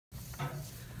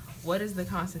What is the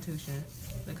Constitution?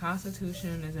 The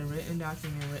Constitution is a written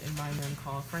document written by men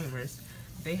called framers.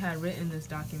 They had written this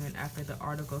document after the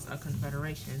Articles of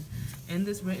Confederation. In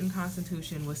this written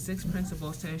Constitution was 6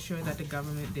 principles to ensure that the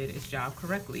government did its job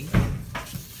correctly.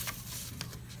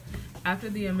 After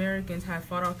the Americans had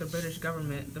fought off the British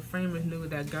government, the framers knew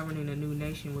that governing a new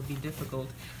nation would be difficult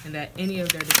and that any of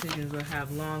their decisions would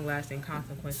have long-lasting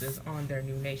consequences on their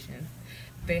new nation.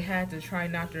 They had to try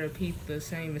not to repeat the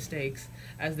same mistakes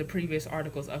as the previous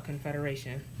Articles of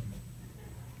Confederation.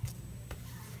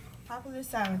 Popular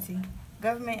sovereignty,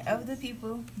 government of the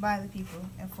people, by the people,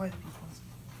 and for the people.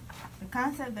 The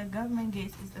concept that government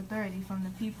gets its authority from the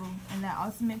people and that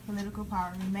ultimate political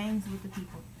power remains with the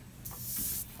people.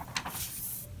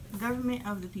 Government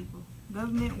of the people.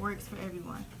 Government works for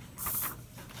everyone.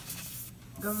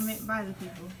 Government by the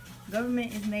people.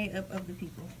 Government is made up of the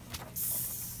people.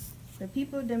 The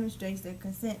people demonstrates their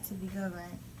consent to be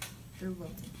governed through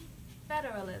voting.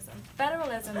 Federalism.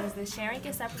 Federalism is the sharing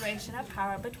and separation of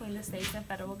power between the states and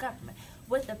federal government,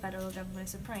 with the federal government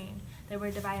supreme. They were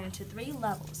divided into 3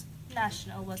 levels.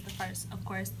 National was the first, of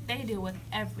course. They deal with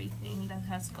everything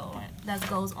that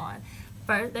goes on.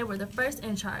 First, they were the first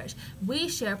in charge. We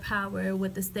share power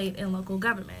with the state and local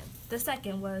government. The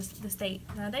second was the state.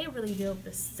 Now they really deal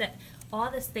with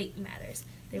all the state matters.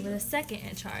 They were the second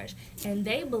in charge, and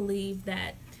they believed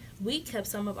that we kept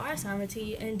some of our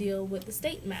sovereignty and deal with the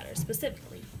state matters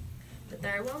specifically. The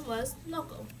third one was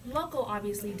local. Local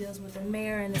obviously deals with the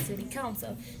mayor and the city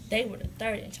council. They were the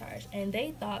third in charge, and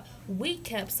they thought we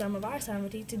kept some of our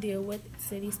sovereignty to deal with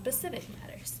city-specific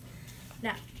matters.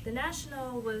 Now, the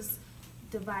national was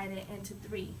divided into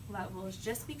 3 levels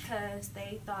just because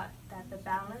they thought that the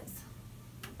balance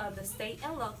of the state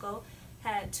and local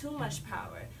had too much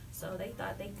power. So they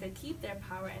thought they could keep their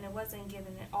power and it wasn't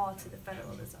giving it all to the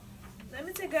federalism.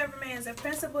 Limited government is a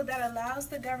principle that allows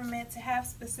the government to have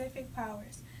specific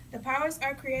powers. The powers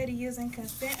are created using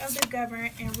consent of the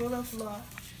governed and rule of law.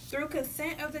 Through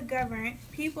consent of the governed,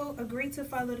 people agree to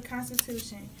follow the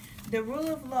Constitution. The rule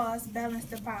of laws balance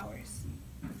the powers.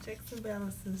 Checks and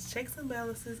balances. Checks and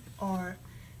balances are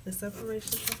the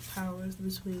separation of powers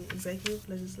between executive,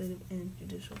 legislative, and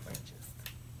judicial branches.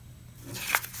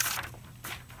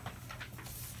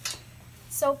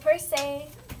 So per se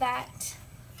that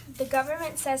the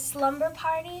government says slumber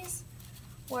parties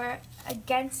were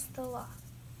against the law.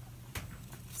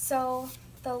 So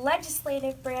the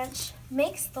legislative branch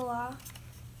makes the law,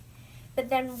 but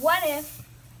then what if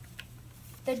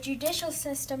the judicial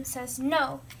system says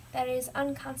no, that is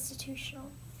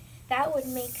unconstitutional? That would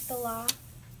make the law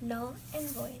null and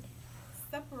void.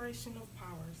 Separation of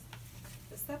powers.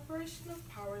 The separation of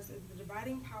powers is the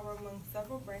dividing power among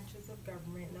several branches of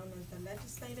government known as the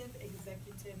legislative,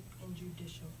 executive, and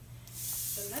judicial.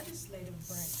 The legislative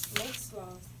branch makes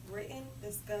laws written,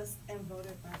 discussed, and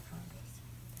voted by Congress.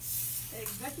 The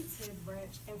executive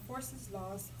branch enforces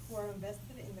laws who are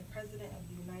invested in the President of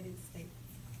the United States.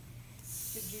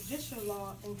 The judicial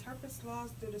law interprets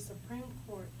laws through the Supreme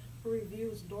Court, who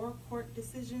reviews lower court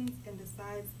decisions and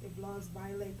decides if laws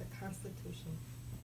violate the Constitution.